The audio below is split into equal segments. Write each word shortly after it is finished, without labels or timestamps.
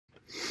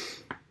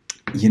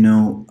You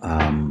know,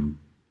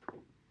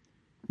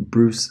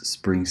 Bruce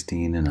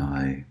Springsteen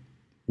and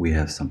we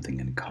have something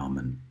in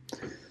common.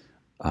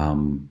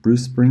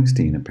 Bruce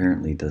Springsteen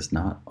apparently does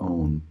not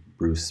own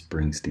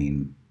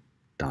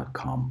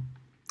brucespringsteen.com.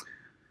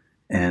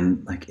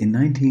 And like in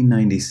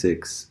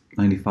 1996,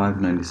 95,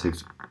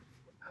 96,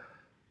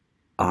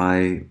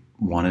 I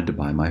wanted to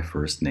buy my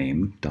first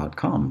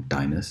name.com,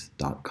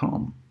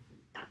 Dynus.com.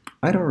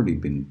 I'd already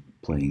been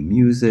playing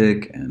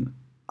music and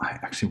I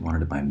actually wanted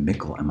to buy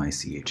Michel,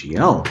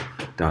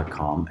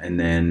 Michel.com. And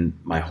then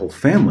my whole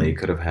family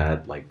could have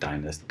had like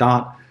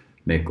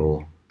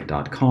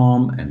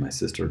Dynus.Michel.com. And my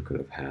sister could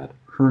have had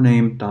her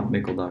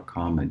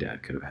name.Michel.com. My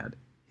dad could have had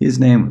his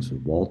name, it was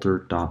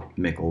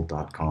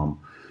Walter.Michel.com.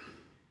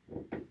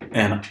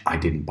 And I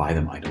didn't buy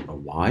them. I don't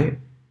know why.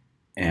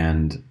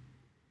 And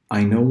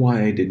I know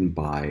why I didn't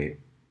buy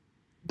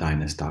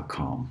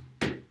Dynus.com.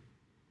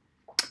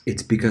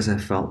 It's because I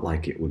felt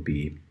like it would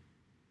be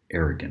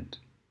arrogant.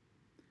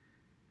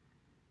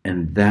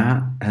 And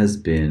that has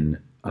been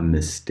a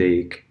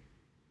mistake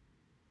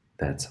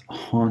that's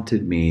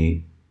haunted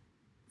me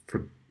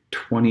for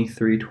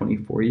 23,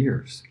 24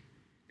 years.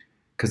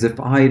 Because if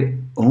I'd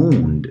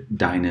owned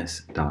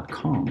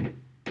Dynus.com,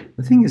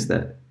 the thing is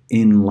that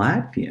in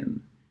Latvian,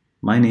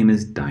 my name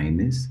is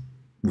Dynus,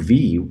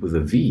 V with a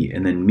V,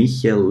 and then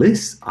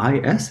Michelis,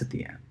 I-S at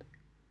the end.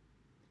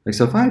 Like,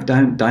 so if I have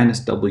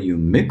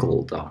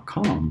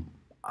dynuswmichel.com,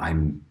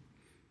 I'm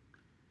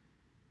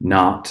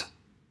not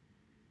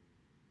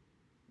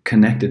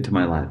connected to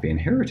my Latvian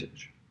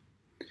heritage.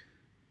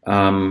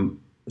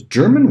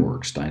 German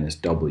works,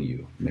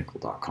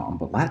 dynuswmichel.com,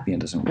 but Latvian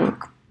doesn't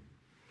work.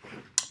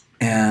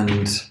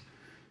 And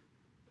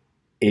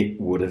it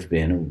would have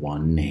been a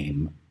one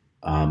name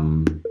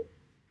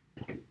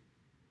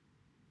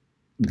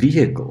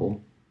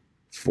vehicle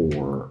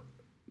for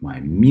my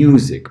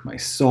music, my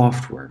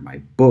software, my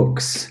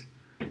books,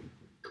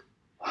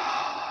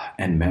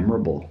 and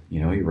memorable. You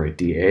know, you write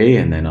DA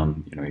and then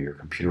your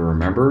computer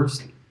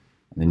remembers, and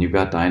then you've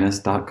got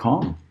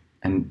Dynus.com.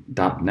 And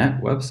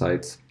 .net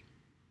websites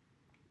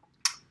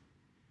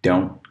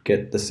don't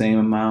get the same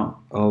amount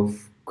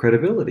of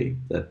credibility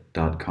that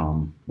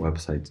 .com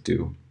websites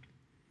do.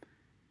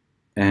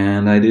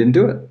 And I didn't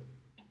do it.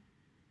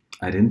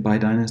 I didn't buy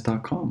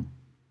Dynus.com.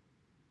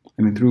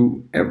 I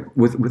mean,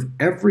 with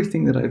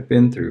everything that I've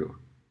been through,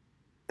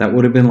 that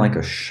would have been like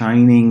a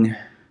shining,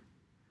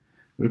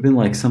 would have been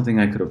like something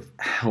I could have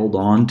held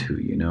on to,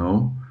 you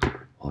know?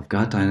 Well, I've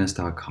got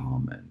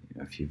Dynus.com, and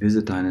if you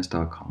visit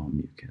Dynus.com,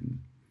 you can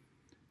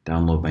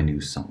download my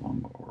new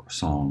song or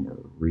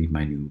read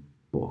my new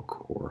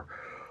book or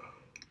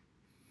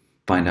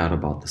find out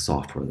about the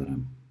software that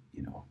I'm,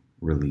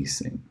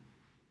 releasing.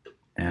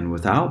 And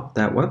without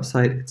that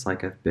website, it's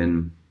like I've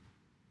been,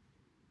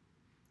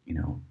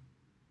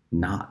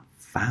 not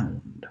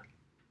found.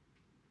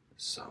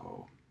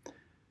 So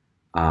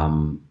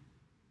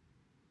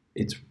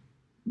it's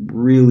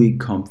really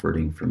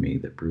comforting for me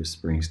that Bruce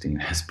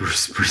Springsteen has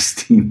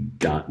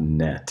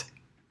brucespringsteen.net.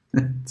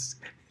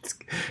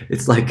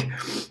 It's like,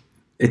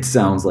 it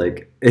sounds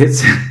like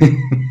it's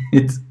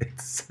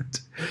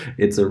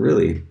it's a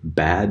really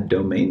bad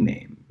domain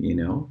name,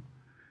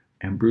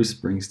 and Bruce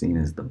Springsteen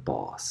is the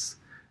boss.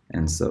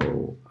 And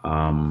so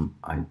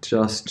I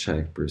just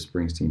checked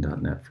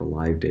brucespringsteen.net for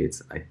live dates.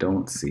 I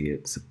don't see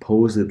it.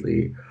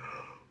 Supposedly,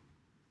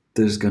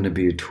 there's going to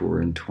be a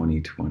tour in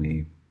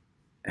 2020.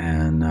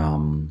 And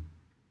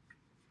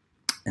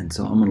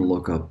so I'm going to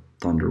look up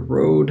Thunder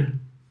Road.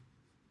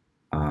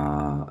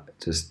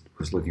 Just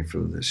was looking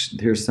for this.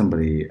 Here's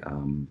somebody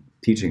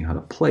teaching how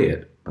to play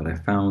it, but I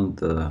found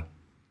the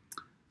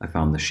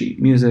sheet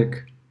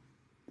music,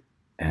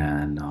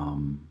 and I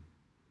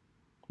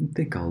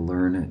think I'll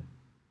learn it.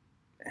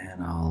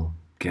 And I'll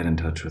get in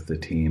touch with the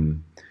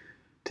team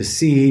to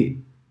see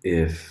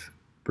if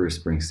Bruce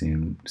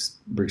Springsteen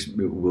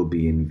will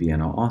be in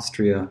Vienna,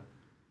 Austria.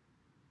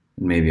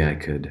 Maybe I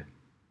could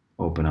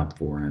open up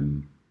for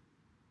him,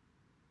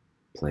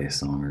 play a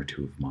song or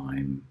two of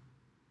mine.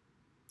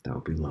 That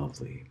would be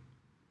lovely.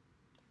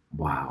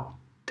 Wow,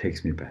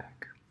 takes me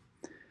back.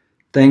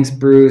 Thanks,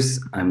 Bruce.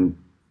 I'm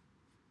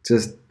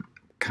just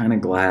kind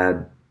of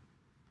glad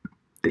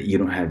that you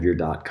don't have your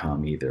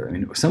 .com either. I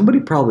mean,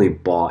 somebody probably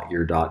bought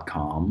your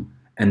 .com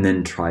and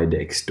then tried to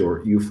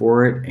extort you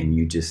for it, and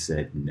you just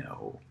said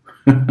no.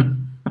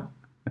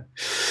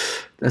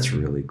 That's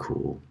really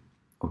cool.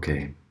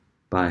 Okay,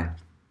 bye.